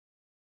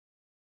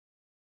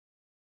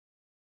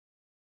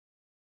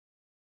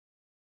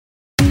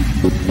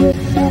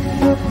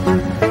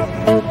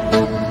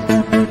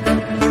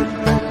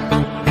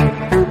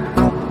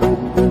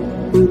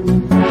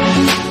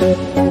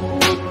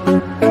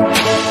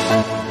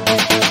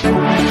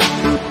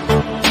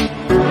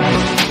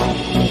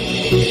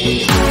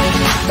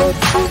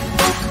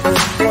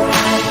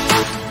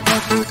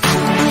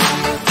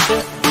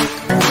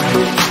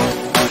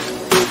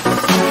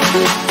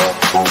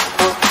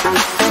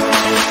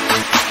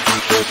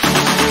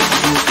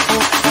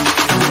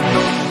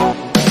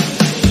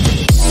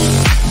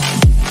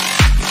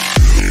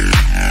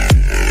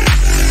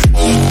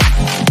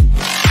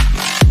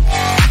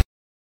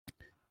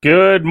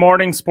Good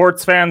morning,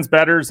 sports fans,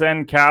 bettors,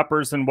 and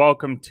cappers, and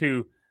welcome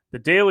to the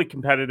Daily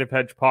Competitive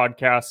Hedge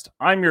Podcast.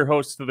 I'm your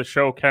host of the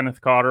show, Kenneth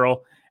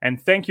Cotterill, and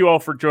thank you all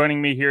for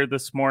joining me here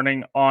this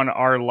morning on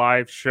our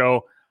live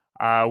show.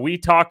 We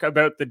talk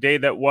about the day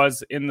that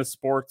was in the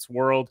sports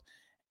world,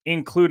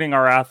 including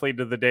our athlete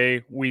of the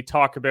day. We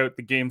talk about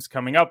the games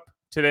coming up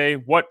today,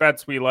 what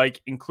bets we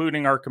like,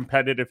 including our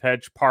competitive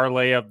hedge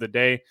parlay of the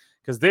day,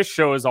 because this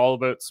show is all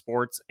about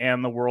sports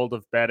and the world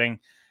of betting.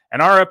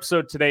 And our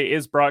episode today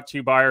is brought to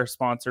you by our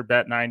sponsor,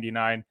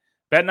 Bet99.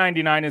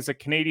 Bet99 is a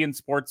Canadian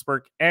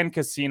sportsbook and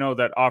casino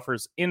that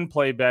offers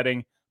in-play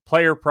betting,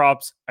 player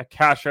props, a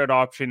cash-out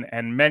option,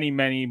 and many,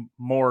 many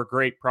more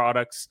great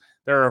products.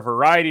 There are a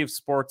variety of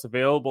sports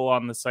available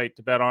on the site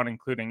to bet on,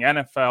 including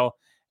NFL,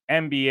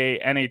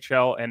 NBA,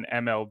 NHL, and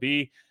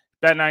MLB.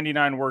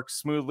 Bet99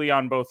 works smoothly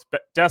on both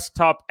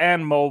desktop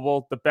and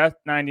mobile. The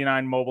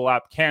Bet99 mobile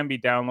app can be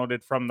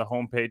downloaded from the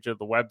homepage of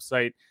the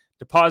website.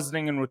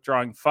 Depositing and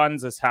withdrawing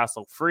funds is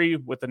hassle-free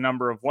with a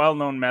number of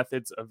well-known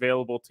methods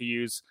available to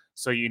use,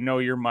 so you know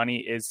your money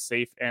is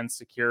safe and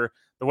secure.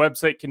 The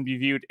website can be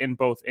viewed in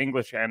both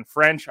English and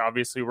French.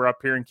 Obviously, we're up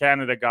here in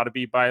Canada, got to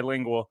be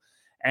bilingual.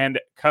 And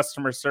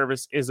customer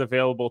service is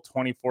available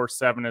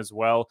 24/7 as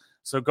well.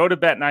 So go to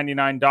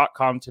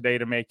bet99.com today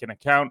to make an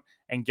account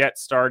and get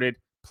started.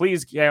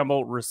 Please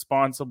gamble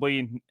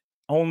responsibly.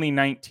 Only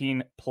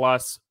 19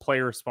 plus, play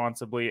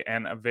responsibly,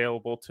 and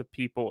available to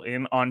people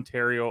in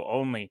Ontario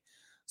only.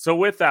 So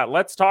with that,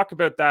 let's talk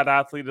about that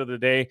athlete of the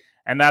day,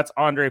 and that's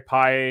Andre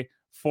Paille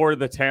for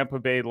the Tampa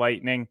Bay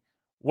Lightning.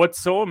 What's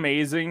so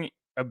amazing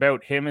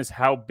about him is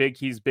how big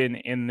he's been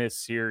in this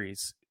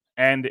series.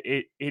 And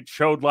it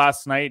showed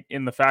last night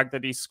in the fact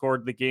that he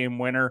scored the game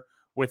winner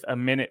with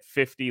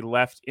 1:50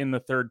 left in the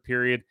third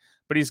period.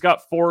 But he's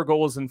got 4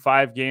 goals in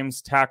 5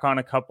 games, tack on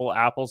a couple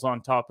apples on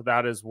top of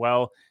that as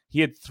well. He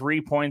had 3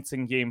 points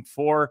in game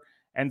 4,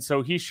 and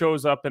so he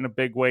shows up in a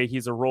big way.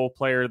 He's a role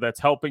player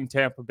that's helping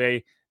Tampa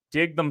Bay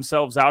dig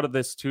themselves out of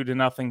this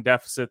 2-0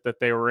 deficit that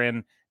they were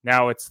in.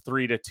 Now it's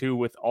 3-2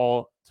 with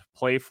all to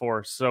play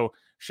for. So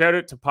shout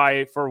out to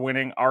Paille for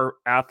winning our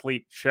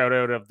athlete shout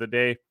out of the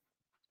day.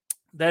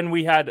 Then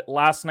we had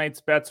last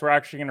night's bets. We're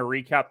actually going to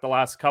recap the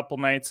last couple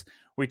nights.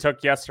 We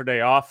took yesterday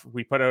off.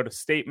 We put out a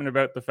statement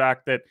about the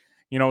fact that,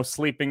 you know,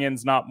 sleeping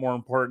in's not more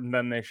important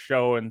than this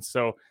show. And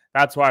so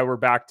that's why we're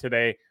back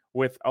today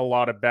with a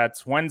lot of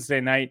bets.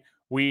 Wednesday night,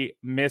 we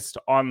missed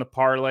on the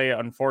parlay.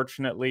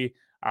 Unfortunately,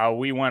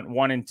 we went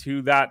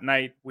 1-2 that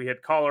night. We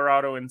had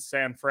Colorado and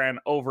San Fran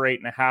over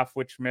 8.5,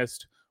 which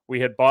missed. We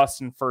had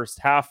Boston first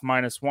half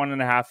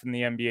 -1.5 in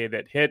the NBA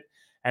that hit.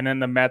 And then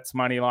the Mets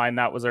money line,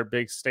 that was our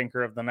big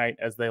stinker of the night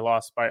as they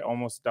lost by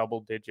almost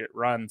double-digit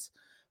runs.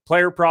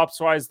 Player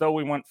props-wise, though,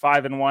 we went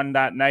 5-1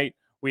 that night.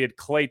 We had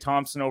Klay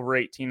Thompson over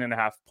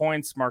 18.5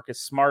 points,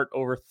 Marcus Smart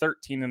over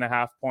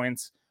 13.5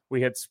 points.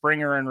 We had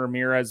Springer and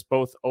Ramirez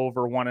both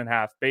over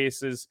 1.5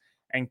 bases,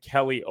 and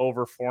Kelly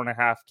over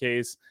 4.5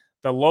 Ks.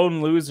 The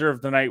lone loser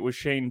of the night was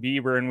Shane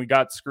Bieber, and we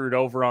got screwed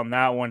over on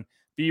that one.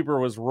 Bieber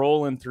was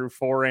rolling through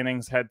 4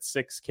 innings, had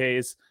 6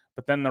 Ks,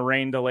 but then the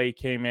rain delay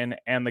came in,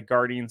 and the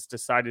Guardians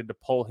decided to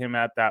pull him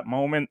at that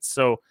moment.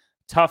 So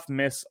tough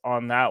miss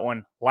on that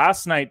one.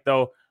 Last night,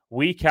 though,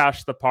 we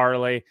cashed the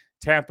parlay.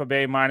 Tampa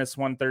Bay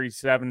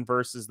 -137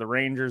 versus the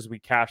Rangers. We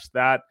cashed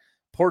that.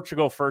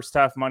 Portugal first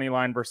half money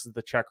line versus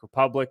the Czech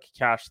Republic.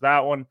 Cashed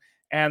that one.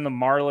 And the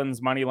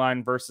Marlins money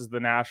line versus the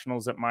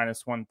Nationals at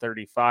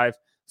 -135.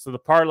 So the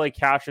parlay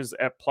cashes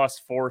at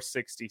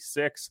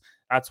 +466.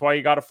 That's why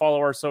you got to follow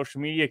our social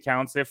media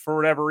accounts. If for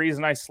whatever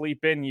reason I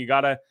sleep in, you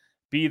got to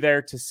be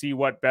there to see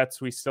what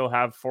bets we still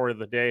have for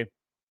the day.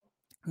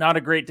 Not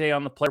a great day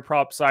on the player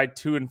prop side.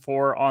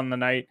 2-4 on the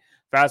night.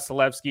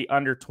 Vasilevsky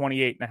under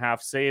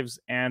 28.5 saves,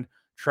 and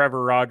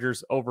Trevor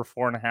Rogers over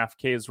 4.5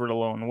 Ks were the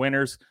lone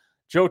winners.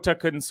 Jota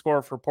couldn't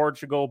score for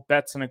Portugal.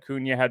 Betts and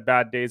Acuna had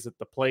bad days at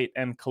the plate,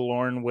 and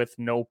Killorn with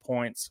no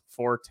points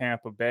for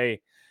Tampa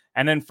Bay.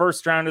 And then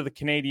first round of the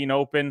Canadian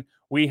Open,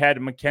 we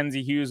had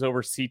Mackenzie Hughes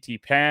over CT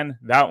Pan.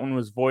 That one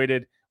was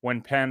voided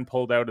when Pan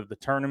pulled out of the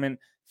tournament.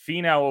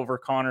 Finau over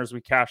Connors, we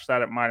cashed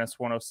that at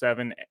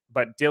 -107,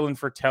 but Dylan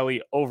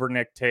Fratelli over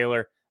Nick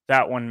Taylor.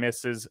 That one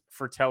misses.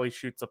 Fratelli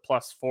shoots a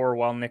 +4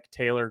 while Nick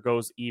Taylor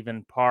goes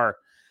even par.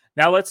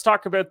 Now let's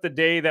talk about the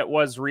day that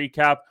was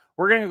recap.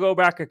 We're going to go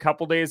back a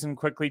couple days and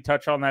quickly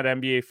touch on that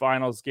NBA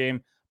Finals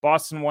game.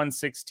 Boston won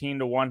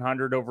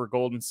 16-100 over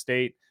Golden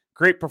State.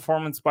 Great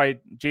performance by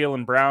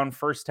Jaylen Brown.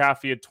 First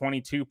half, he had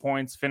 22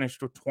 points,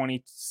 finished with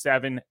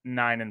 27,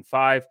 9, and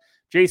 5.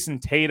 Jason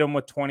Tatum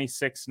with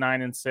 26,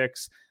 9, and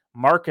 6.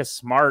 Marcus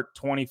Smart,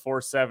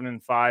 24, 7,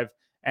 and 5.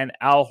 And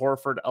Al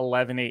Horford,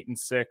 11, 8, and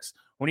 6.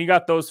 When you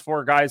got those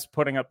four guys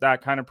putting up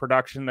that kind of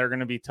production, they're going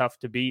to be tough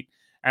to beat.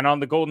 And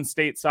on the Golden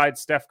State side,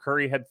 Steph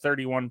Curry had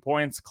 31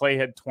 points, Klay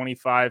had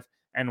 25,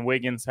 and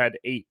Wiggins had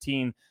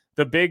 18.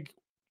 The big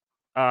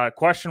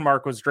question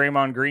mark was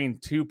Draymond Green,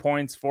 2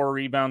 points, 4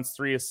 rebounds,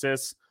 3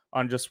 assists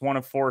on just 1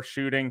 of 4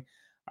 shooting.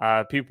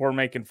 People were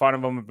making fun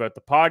of him about the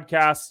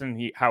podcast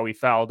and how he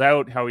fouled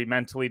out, how he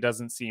mentally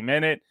doesn't seem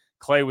in it.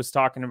 Klay was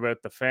talking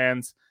about the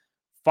fans.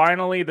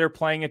 Finally, they're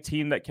playing a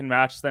team that can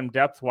match them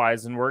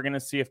depth-wise, and we're going to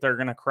see if they're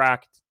going to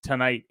crack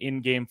tonight in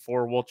Game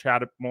 4. We'll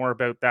chat more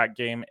about that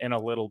game in a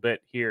little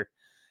bit here.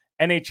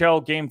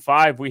 NHL Game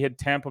 5, we had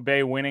Tampa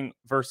Bay winning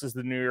versus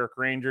the New York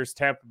Rangers.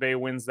 Tampa Bay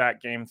wins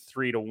that game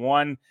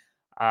 3-1.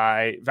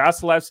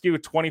 Vasilevsky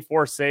with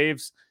 24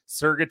 saves.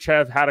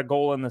 Sergachev had a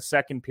goal in the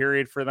second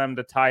period for them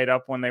to tie it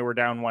up when they were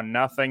down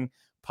 1-0.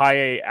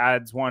 Paille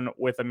adds one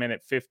with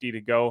 1:50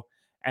 to go.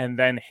 And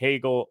then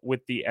Hagel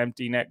with the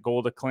empty net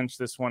goal to clinch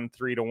this one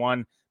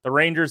 3-1. The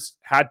Rangers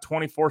had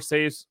 24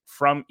 saves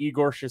from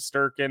Igor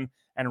Shesterkin,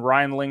 and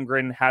Ryan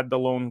Lindgren had the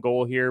lone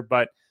goal here.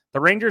 But the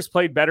Rangers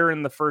played better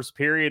in the first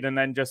period, and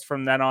then just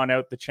from then on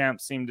out, the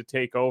champs seemed to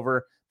take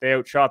over. They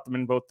outshot them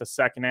in both the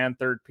second and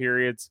third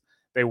periods.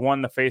 They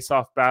won the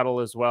faceoff battle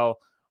as well.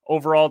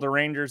 Overall, the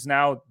Rangers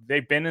now,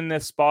 they've been in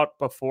this spot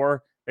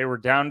before. They were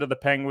down to the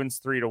Penguins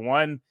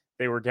 3-1.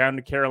 They were down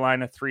to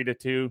Carolina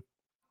 3-2.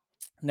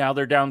 Now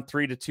they're down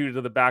 3-2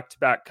 to the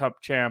back-to-back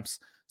Cup champs.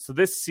 So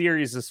this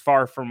series is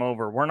far from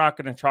over. We're not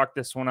going to chalk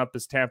this one up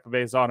as Tampa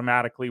Bay is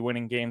automatically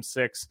winning Game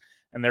 6,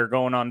 and they're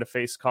going on to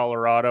face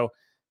Colorado.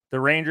 The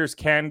Rangers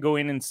can go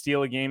in and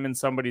steal a game in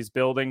somebody's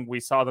building. We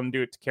saw them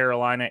do it to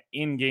Carolina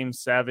in Game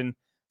 7,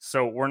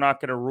 so we're not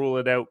going to rule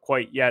it out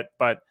quite yet.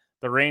 But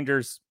the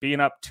Rangers being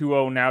up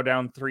 2-0, now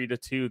down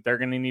 3-2, they're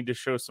going to need to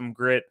show some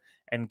grit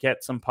and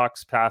get some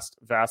pucks past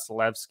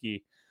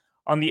Vasilevsky.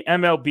 On the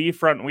MLB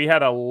front, we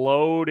had a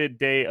loaded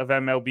day of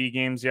MLB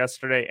games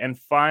yesterday, and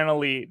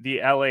finally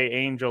the LA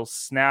Angels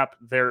snapped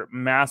their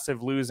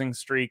massive losing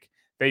streak.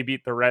 They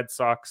beat the Red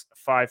Sox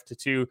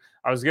 5-2.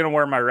 I was going to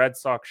wear my Red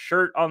Sox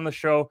shirt on the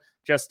show,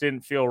 just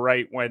didn't feel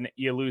right when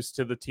you lose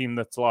to the team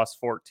that's lost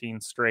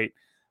 14 straight.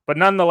 But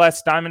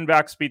nonetheless,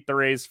 Diamondbacks beat the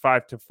Rays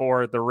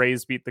 5-4. The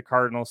Rays beat the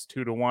Cardinals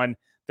 2-1.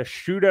 The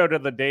shootout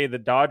of the day, the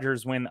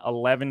Dodgers win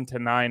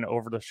 11-9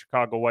 over the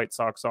Chicago White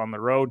Sox on the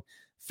road.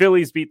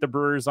 Phillies beat the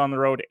Brewers on the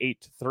road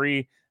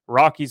 8-3.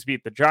 Rockies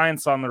beat the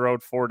Giants on the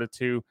road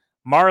 4-2.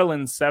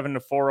 Marlins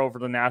 7-4 over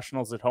the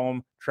Nationals at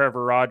home.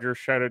 Trevor Rogers,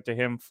 shout out to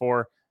him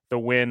for the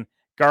win.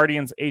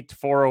 Guardians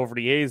 8-4 over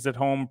the A's at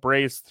home.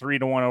 Braves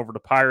 3-1 over the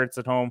Pirates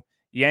at home.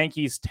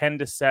 Yankees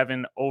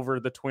 10-7 over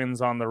the Twins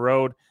on the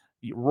road.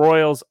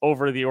 Royals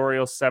over the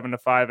Orioles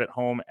 7-5 at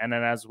home. And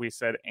then, as we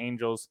said,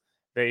 Angels,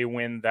 they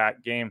win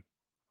that game.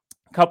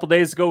 A couple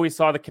days ago, we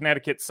saw the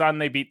Connecticut Sun.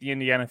 They beat the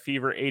Indiana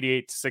Fever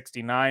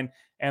 88-69,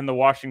 and the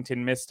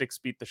Washington Mystics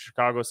beat the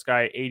Chicago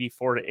Sky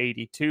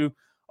 84-82.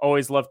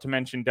 Always love to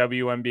mention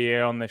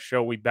WNBA on this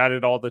show. We bet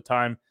it all the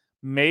time.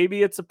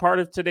 Maybe it's a part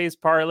of today's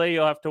parlay.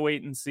 You'll have to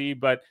wait and see,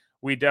 but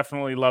we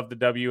definitely love the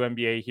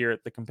WNBA here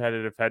at the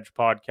Competitive Hedge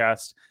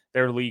Podcast.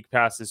 Their league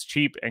pass is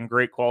cheap and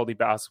great quality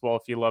basketball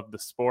if you love the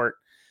sport.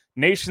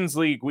 Nations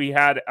League, we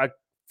had a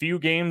few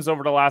games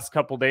over the last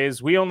couple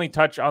days. We only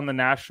touch on the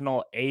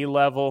national A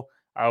level.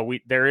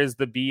 There is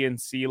the B and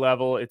C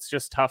level. It's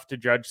just tough to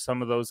judge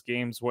some of those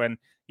games when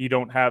you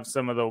don't have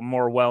some of the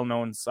more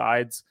well-known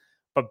sides.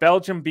 But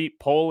Belgium beat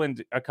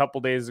Poland a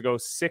couple days ago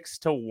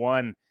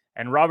 6-1.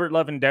 And Robert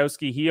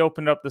Lewandowski, he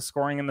opened up the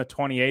scoring in the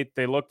 28th.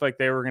 They looked like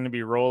they were going to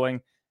be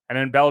rolling. And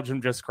then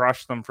Belgium just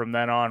crushed them from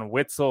then on.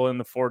 Witzel in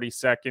the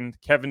 42nd,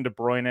 Kevin De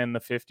Bruyne in the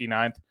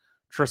 59th.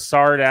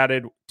 Trossard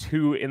added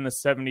 2 in the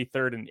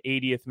 73rd and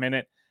 80th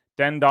minute.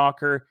 Den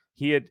Docker,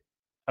 he had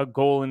a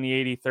goal in the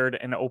 83rd,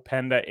 and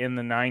Openda in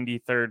the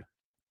 93rd.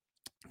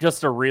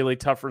 Just a really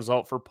tough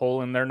result for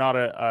Poland. They're not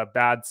a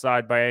bad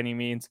side by any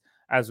means.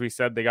 As we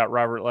said, they got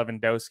Robert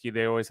Lewandowski.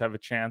 They always have a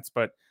chance.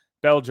 But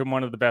Belgium,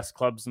 one of the best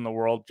clubs in the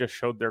world, just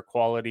showed their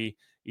quality,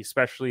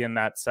 especially in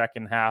that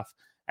second half.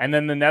 And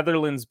then the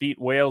Netherlands beat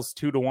Wales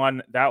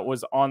 2-1. That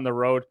was on the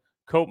road.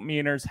 Cope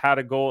Meiners had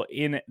a goal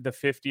in the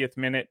 50th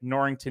minute.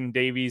 Norrington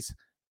Davies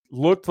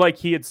looked like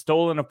he had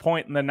stolen a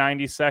point in the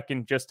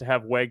 92nd just to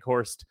have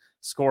Weghorst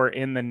score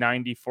in the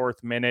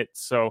 94th minute.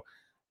 So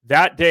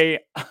that day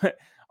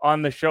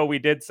on the show, we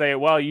did say,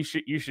 well, you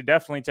should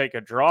definitely take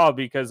a draw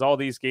because all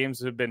these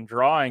games have been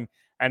drawing.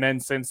 And then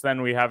since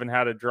then, we haven't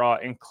had a draw,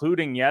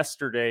 including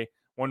yesterday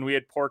when we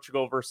had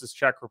Portugal versus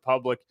Czech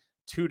Republic.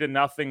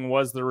 2-0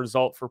 was the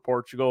result for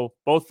Portugal.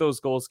 Both those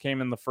goals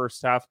came in the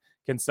first half.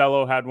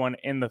 Cancelo had one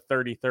in the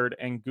 33rd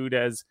and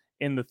Guedes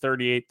in the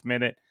 38th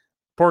minute.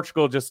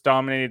 Portugal just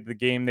dominated the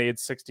game. They had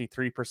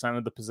 63%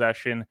 of the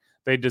possession.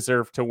 They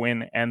deserved to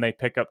win, and they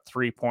pick up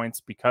 3 points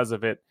because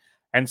of it.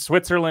 And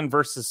Switzerland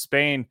versus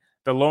Spain,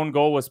 The lone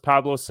goal was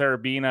Pablo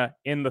Sarabia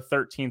in the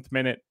 13th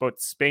minute,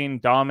 but Spain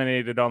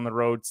dominated on the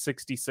road,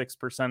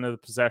 66% of the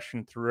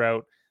possession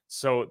throughout,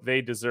 so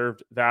they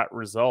deserved that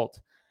result.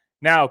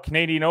 Now,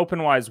 Canadian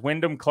Open-wise,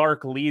 Wyndham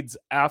Clark leads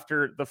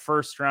after the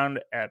first round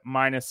at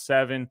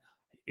 -7.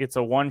 It's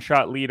a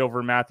one-shot lead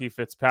over Matthew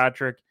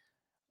Fitzpatrick.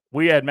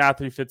 We had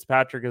Matthew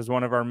Fitzpatrick as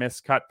one of our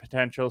miscut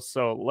potentials,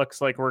 so it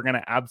looks like we're going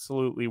to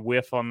absolutely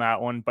whiff on that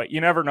one. But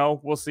you never know.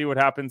 We'll see what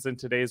happens in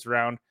today's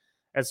round.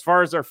 As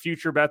far as our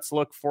future bets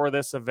look for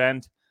this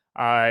event,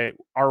 our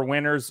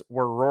winners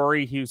were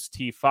Rory, who's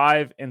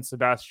T5, and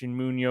Sebastian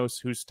Munoz,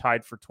 who's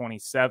tied for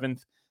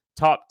 27th.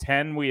 Top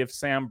 10, we have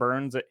Sam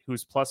Burns,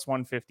 who's plus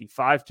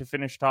 155 to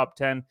finish top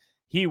 10.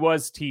 He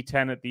was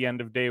T10 at the end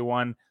of day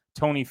one.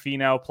 Tony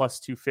Finau, plus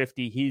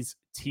 250. He's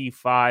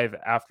T5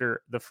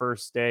 after the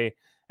first day.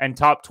 And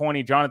top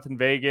 20, Jonathan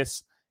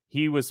Vegas,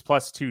 he was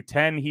plus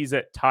 210. He's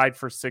tied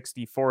for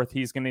 64th.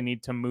 He's going to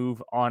need to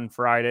move on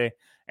Friday.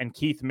 And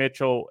Keith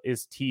Mitchell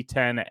is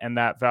T10, and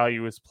that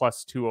value is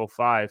plus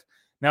 205.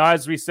 Now,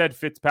 as we said,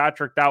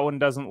 Fitzpatrick, that one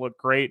doesn't look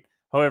great.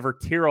 However,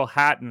 Tyrrell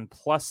Hatton,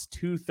 plus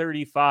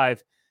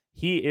 235.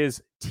 He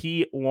is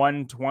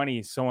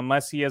T120. So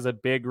unless he has a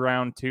big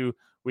round two,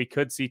 we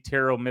could see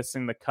Tyrrell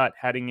missing the cut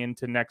heading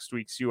into next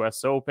week's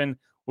U.S. Open.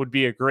 Would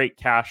be a great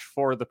cash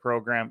for the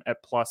program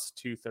at plus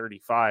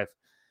 235.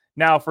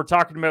 Now, if we're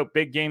talking about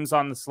big games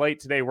on the slate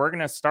today, we're going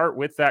to start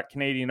with that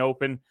Canadian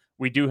Open.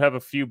 We do have a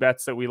few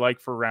bets that we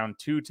like for round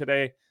two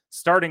today,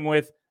 starting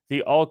with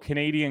the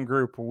all-Canadian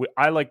group.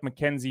 I like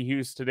Mackenzie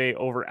Hughes today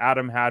over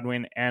Adam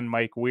Hadwin and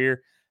Mike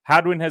Weir.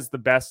 Hadwin has the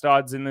best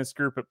odds in this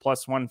group at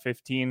plus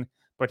 115,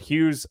 but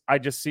Hughes, I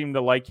just seem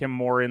to like him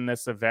more in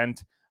this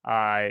event.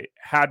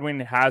 Hadwin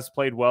has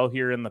played well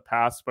here in the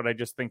past, but I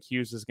just think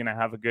Hughes is going to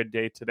have a good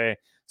day today.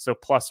 So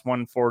plus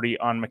 140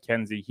 on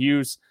Mackenzie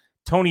Hughes.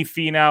 Tony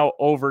Finau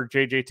over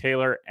JJ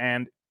Taylor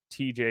and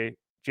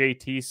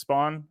JT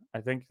Spawn.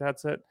 I think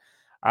that's it.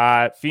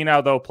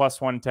 Finau, though, plus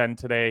 110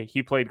 today.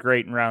 He played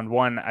great in round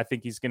one. I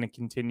think he's going to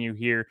continue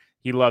here.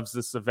 He loves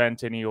this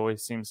event, and he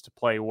always seems to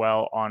play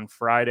well on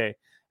Friday.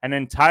 And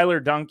then Tyler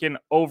Duncan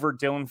over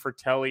Dylan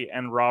Fratelli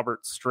and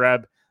Robert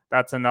Streb.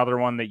 That's another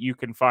one that you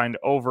can find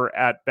over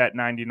at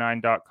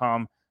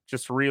bet99.com.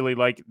 Just really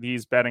like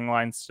these betting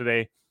lines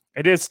today.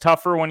 It is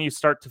tougher when you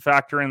start to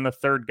factor in the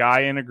third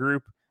guy in a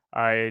group,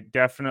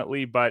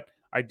 definitely, but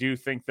I do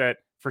think that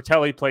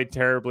Fratelli played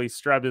terribly.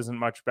 Streb isn't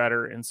much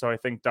better, and so I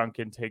think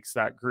Duncan takes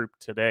that group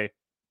today.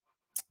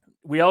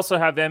 We also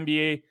have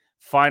NBA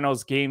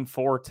Finals Game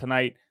 4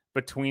 tonight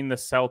between the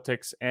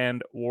Celtics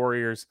and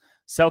Warriors.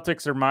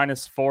 Celtics are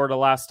 -4 the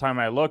last time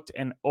I looked,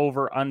 and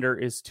over-under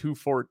is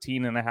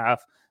 214.5.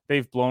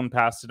 They've blown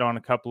past it on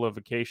a couple of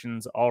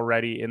occasions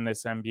already in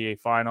this NBA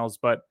Finals,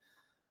 but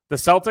the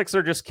Celtics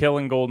are just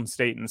killing Golden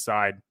State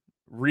inside.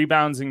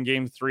 Rebounds in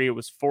Game 3, it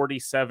was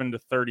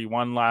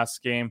 47-31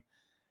 last game.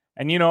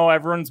 And,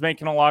 everyone's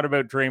making a lot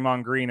about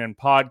Draymond Green and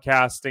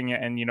podcasting,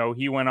 and,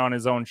 he went on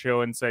his own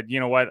show and said, you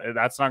know what,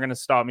 that's not going to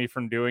stop me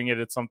from doing it.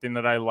 It's something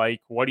that I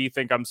like. What do you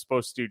think I'm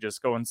supposed to do?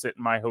 Just go and sit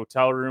in my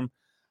hotel room?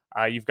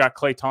 You've got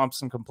Klay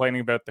Thompson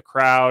complaining about the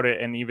crowd,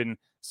 and even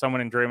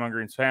someone in Draymond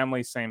Green's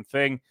family, same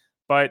thing.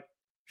 But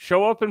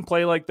show up and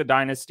play like the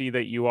dynasty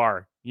that you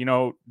are.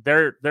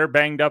 They're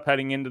banged up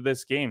heading into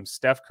this game.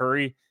 Steph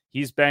Curry,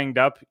 he's banged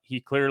up.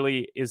 He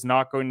clearly is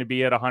not going to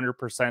be at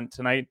 100%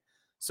 tonight.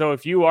 So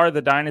if you are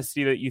the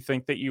dynasty that you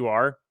think that you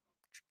are,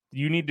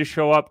 you need to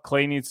show up.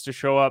 Klay needs to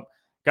show up.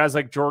 Guys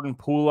like Jordan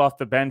Poole off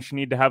the bench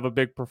need to have a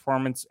big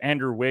performance.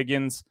 Andrew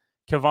Wiggins,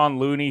 Kevon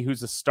Looney,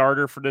 who's a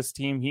starter for this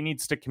team, he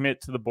needs to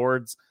commit to the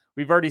boards.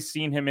 We've already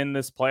seen him in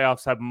this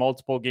playoffs have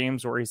multiple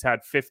games where he's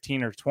had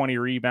 15 or 20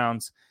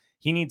 rebounds.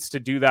 He needs to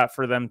do that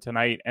for them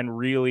tonight and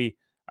really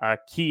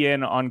key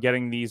in on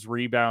getting these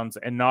rebounds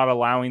and not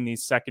allowing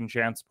these second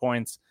chance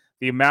points.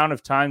 The amount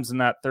of times in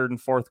that third and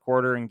fourth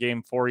quarter in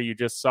Game 4, you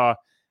just saw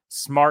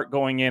Smart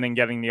going in and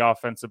getting the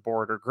offensive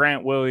board, or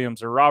Grant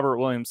Williams or Robert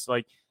Williams.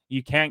 Like,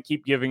 you can't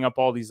keep giving up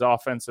all these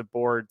offensive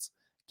boards,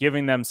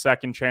 giving them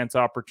second chance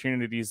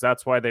opportunities.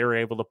 That's why they were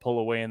able to pull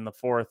away in the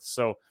fourth.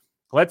 So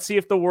let's see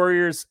if the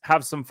Warriors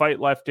have some fight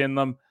left in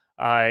them.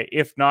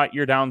 If not,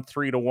 you're down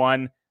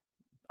 3-1.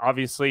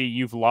 Obviously,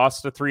 you've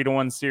lost a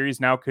 3-1 series.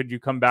 Now, could you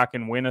come back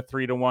and win a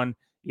 3-1?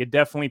 You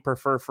definitely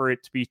prefer for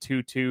it to be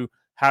 2-2,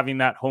 having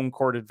that home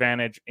court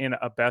advantage in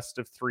a best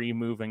of three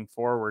moving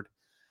forward.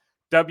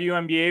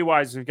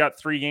 WNBA-wise, we've got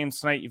 3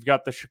 games tonight. You've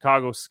got the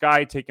Chicago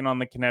Sky taking on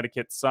the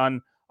Connecticut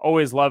Sun.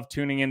 Always love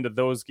tuning into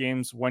those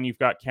games when you've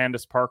got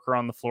Candace Parker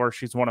on the floor.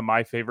 She's one of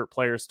my favorite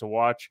players to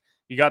watch.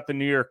 You got the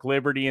New York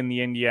Liberty and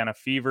the Indiana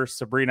Fever.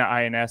 Sabrina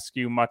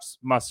Ionescu,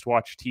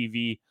 must-watch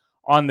TV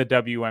on the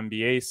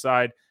WNBA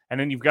side. And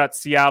then you've got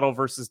Seattle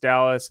versus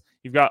Dallas.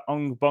 You've got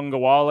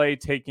Bungawale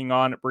taking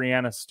on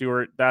Brianna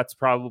Stewart. That's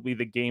probably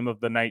the game of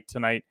the night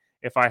tonight,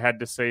 if I had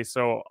to say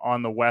so,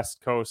 on the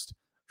West Coast.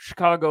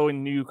 Chicago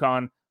and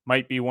UConn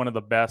might be one of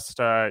the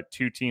best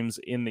 2 teams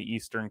in the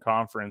Eastern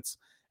Conference.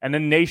 And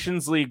then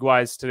Nations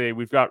League-wise today,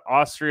 we've got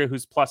Austria,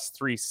 who's plus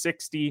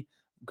 360,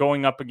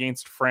 going up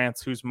against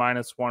France, who's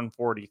minus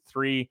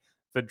 143.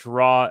 The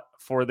draw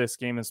for this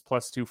game is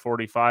plus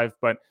 245.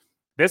 But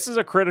this is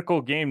a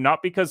critical game,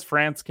 not because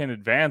France can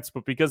advance,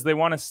 but because they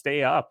want to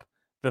stay up.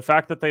 The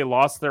fact that they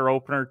lost their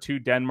opener to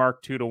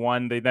Denmark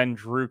 2-1, they then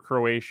drew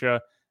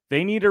Croatia.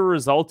 They need a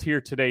result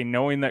here today,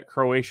 knowing that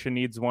Croatia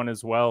needs one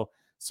as well.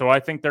 So I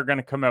think they're going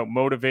to come out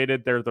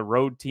motivated. They're the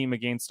road team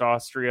against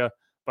Austria,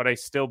 but I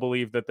still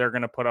believe that they're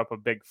going to put up a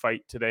big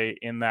fight today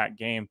in that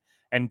game.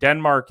 And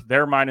Denmark,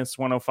 they're minus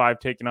 105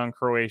 taking on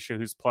Croatia,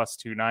 who's plus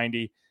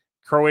 290.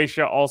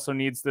 Croatia also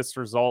needs this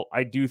result.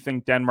 I do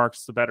think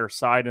Denmark's the better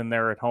side and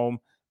they're at home,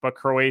 but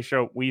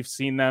Croatia, we've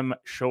seen them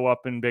show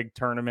up in big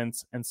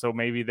tournaments, and so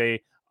maybe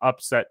they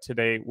upset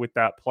today with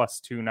that plus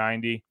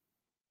 290.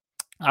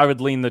 I would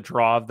lean the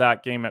draw of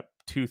that game at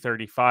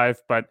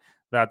 235, but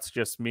that's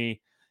just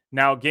me.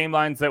 Now, game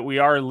lines that we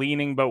are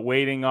leaning but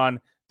waiting on,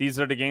 these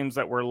are the games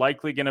that we're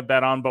likely going to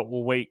bet on, but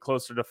we'll wait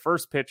closer to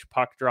first pitch,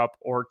 puck drop,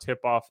 or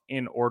tip off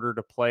in order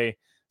to play.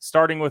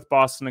 Starting with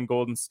Boston and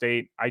Golden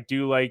State,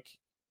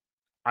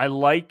 I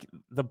like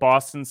the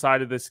Boston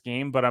side of this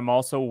game, but I'm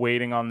also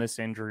waiting on this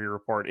injury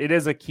report. It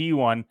is a key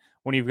one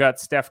when you've got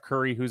Steph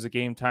Curry, who's a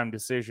game time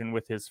decision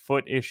with his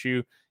foot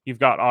issue. You've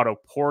got Otto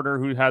Porter,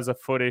 who has a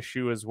foot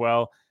issue as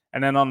well.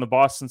 And then on the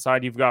Boston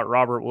side, you've got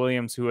Robert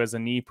Williams, who has a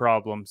knee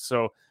problem.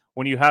 So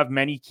when you have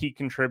many key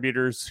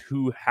contributors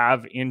who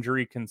have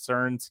injury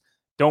concerns,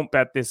 don't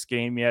bet this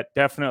game yet.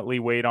 Definitely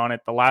wait on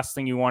it. The last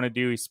thing you want to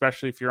do,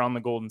 especially if you're on the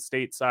Golden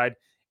State side,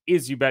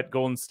 is you bet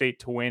Golden State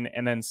to win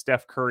and then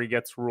Steph Curry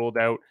gets ruled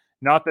out.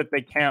 Not that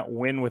they can't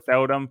win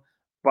without him,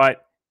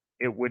 but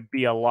it would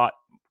be a lot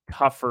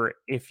tougher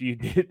if you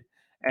did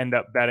end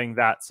up betting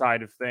that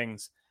side of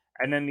things.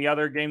 And then the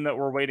other game that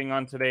we're waiting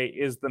on today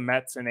is the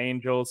Mets and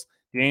Angels.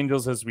 The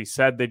Angels, as we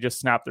said, they just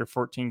snapped their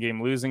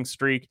 14-game losing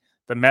streak.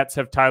 The Mets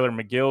have Tyler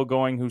McGill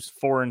going, who's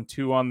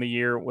 4-2 on the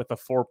year with a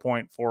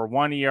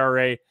 4.41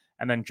 ERA.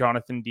 And then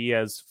Jonathan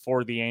Diaz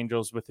for the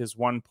Angels with his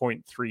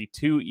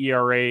 1.32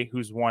 ERA,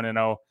 who's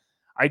 1-0.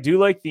 I do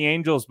like the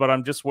Angels, but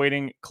I'm just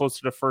waiting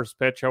closer to first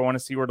pitch. I want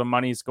to see where the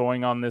money's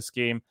going on this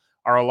game.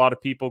 Are a lot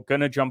of people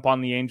going to jump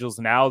on the Angels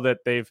now that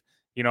they've,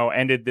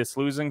 ended this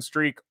losing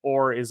streak,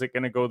 or is it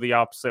going to go the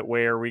opposite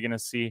way? Are we going to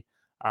see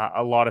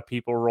a lot of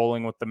people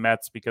rolling with the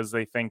Mets because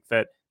they think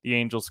that the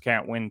Angels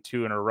can't win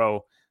 2 in a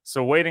row?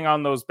 So waiting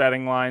on those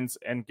betting lines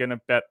and going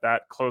to bet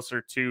that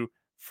closer to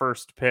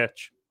first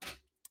pitch.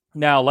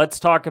 Now, let's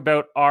talk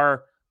about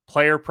our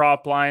player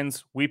prop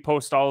lines. We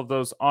post all of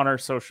those on our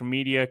social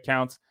media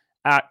accounts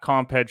at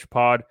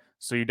CompEdgePod,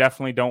 so you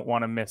definitely don't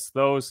want to miss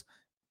those.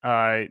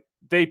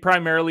 They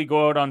primarily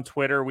go out on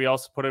Twitter. We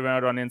also put them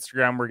out on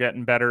Instagram. We're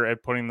getting better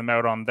at putting them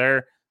out on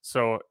there.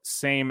 So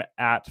same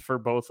for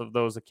both of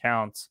those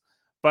accounts.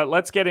 But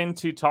let's get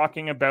into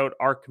talking about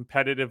our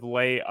competitive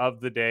lay of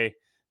the day.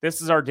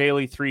 This is our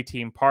daily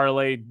 3-team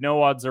parlay.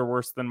 No odds are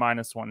worse than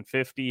minus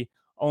 150.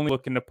 Only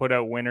looking to put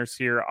out winners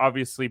here.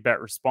 Obviously,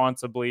 bet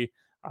responsibly.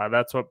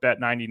 That's what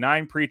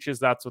Bet99 preaches.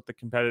 That's what the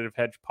Competitive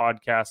Hedge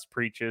podcast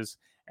preaches.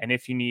 And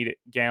if you need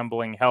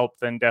gambling help,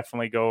 then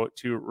definitely go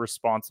to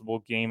Responsible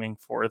Gaming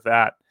for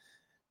that.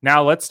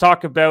 Now, let's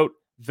talk about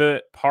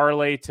the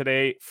parlay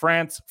today.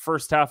 France,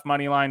 first half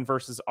money line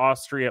versus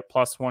Austria at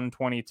plus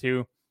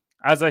 122.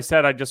 As I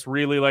said, I just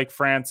really like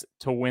France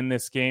to win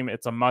this game.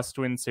 It's a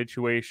must-win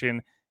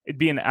situation. It'd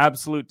be an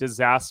absolute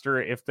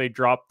disaster if they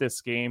drop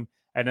this game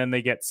and then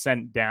they get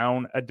sent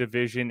down a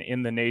division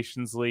in the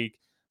Nations League.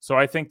 So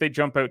I think they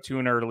jump out to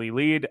an early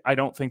lead. I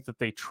don't think that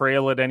they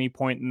trail at any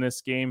point in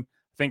this game.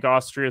 I think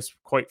Austria is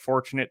quite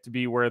fortunate to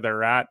be where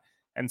they're at.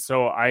 And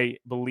so I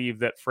believe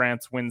that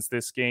France wins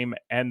this game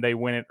and they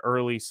win it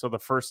early. So the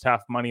first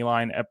half money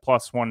line at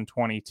plus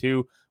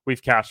 122.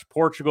 We've cashed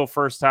Portugal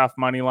first half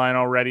money line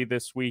already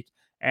this week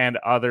and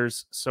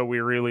others. So we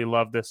really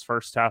love this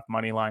first half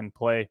money line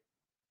play.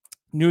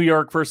 New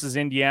York versus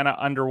Indiana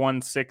under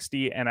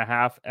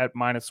 160.5 at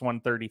minus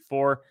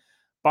 134.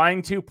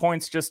 Buying 2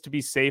 points just to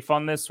be safe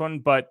on this one,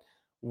 but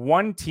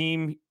one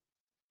team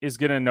is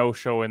going to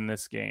no-show in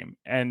this game.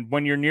 And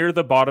when you're near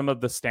the bottom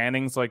of the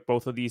standings, like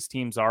both of these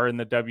teams are in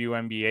the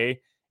WNBA,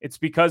 it's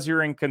because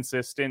you're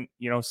inconsistent.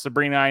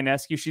 Sabrina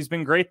Ionescu, she's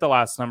been great the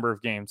last number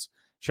of games.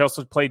 She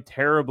also played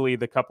terribly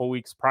the couple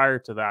weeks prior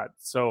to that.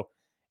 So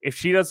if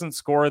she doesn't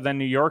score, then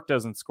New York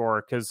doesn't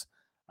score because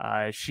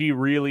she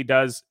really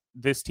does.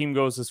 This team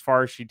goes as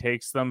far as she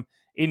takes them.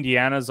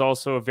 Indiana's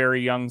also a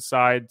very young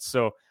side.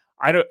 So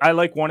I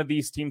like one of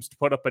these teams to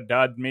put up a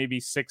dud, maybe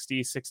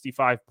 60,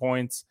 65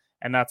 points,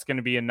 and that's going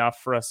to be enough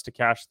for us to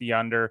cash the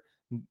under.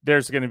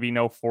 There's going to be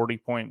no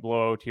 40-point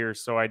blowout here,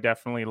 so I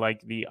definitely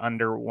like the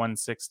under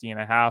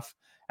 160.5.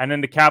 And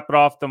then to cap it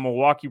off, the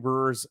Milwaukee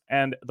Brewers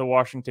and the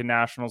Washington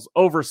Nationals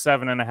over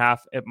 7.5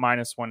 at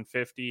minus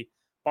 150.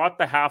 Bought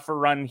the half a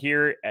run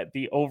here at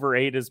the over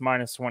 8 is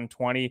minus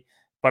 120.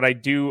 But I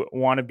do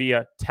want to be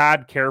a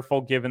tad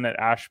careful given that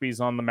Ashby's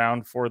on the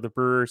mound for the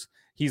Brewers.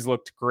 He's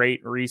looked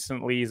great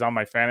recently. He's on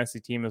my fantasy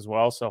team as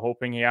well, so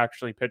hoping he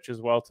actually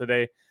pitches well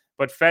today.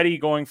 But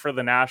Fetty going for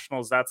the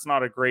Nationals, that's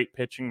not a great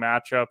pitching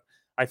matchup.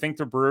 I think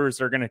the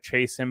Brewers are going to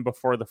chase him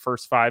before the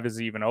first 5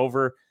 is even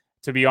over.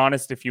 To be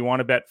honest, if you want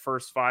to bet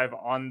first 5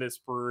 on this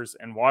Brewers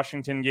and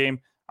Washington game,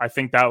 I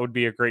think that would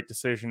be a great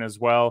decision as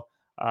well.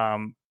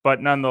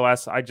 But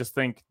nonetheless, I just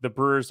think the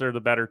Brewers are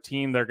the better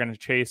team. They're going to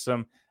chase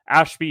him.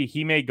 Ashby,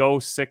 he may go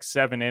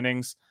 6-7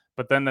 innings,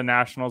 but then the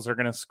Nationals are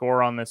going to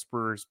score on this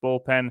Brewers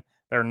bullpen.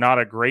 They're not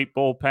a great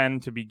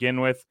bullpen to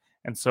begin with,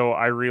 and so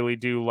I really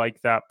do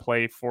like that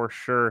play for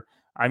sure.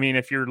 I mean,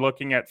 if you're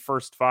looking at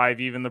first 5,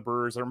 even the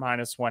Brewers are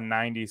minus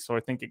 190, so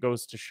I think it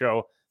goes to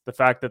show the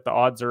fact that the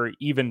odds are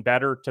even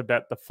better to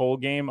bet the full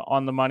game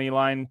on the money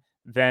line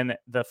than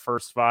the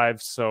first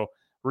 5. So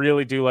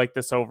really do like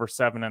this over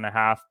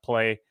 7.5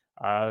 play.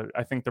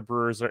 I think the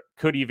Brewers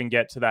could even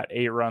get to that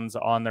 8 runs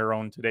on their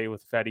own today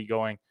with Fedde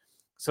going.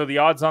 So the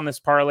odds on this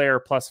parlay are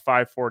plus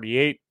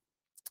 548.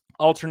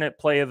 Alternate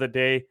play of the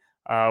day.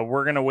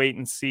 We're going to wait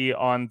and see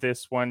on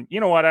this one. You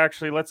know what?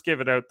 Actually, let's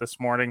give it out this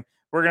morning.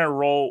 We're going to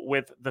roll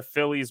with the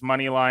Phillies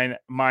money line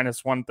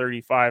minus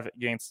 135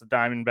 against the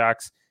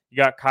Diamondbacks. You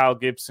got Kyle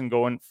Gibson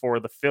going for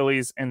the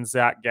Phillies and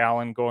Zach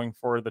Gallen going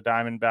for the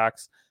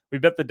Diamondbacks. We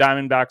bet the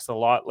Diamondbacks a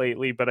lot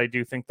lately, but I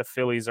do think the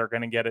Phillies are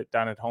going to get it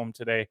done at home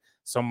today.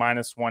 So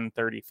minus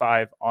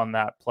 135 on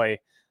that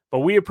play. But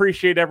we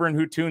appreciate everyone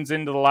who tunes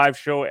into the live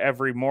show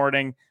every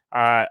morning.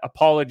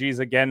 Apologies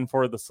again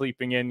for the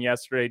sleeping in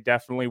yesterday.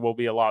 Definitely will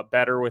be a lot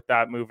better with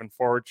that moving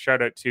forward.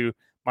 Shout out to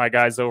my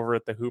guys over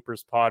at the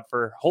Hoopers Pod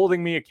for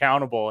holding me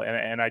accountable.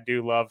 And I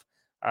do love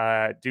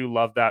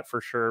that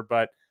for sure.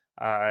 But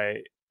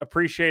I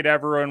appreciate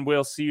everyone.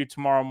 We'll see you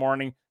tomorrow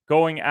morning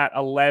going at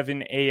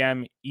 11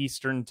 a.m.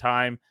 Eastern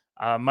time.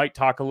 Might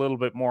talk a little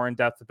bit more in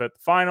depth about the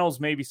finals,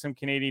 maybe some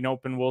Canadian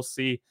Open. We'll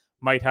see.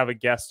 Might have a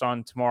guest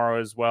on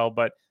tomorrow as well.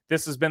 But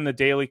this has been the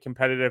Daily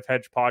Competitive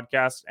Hedge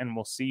Podcast, and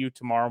we'll see you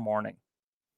tomorrow morning.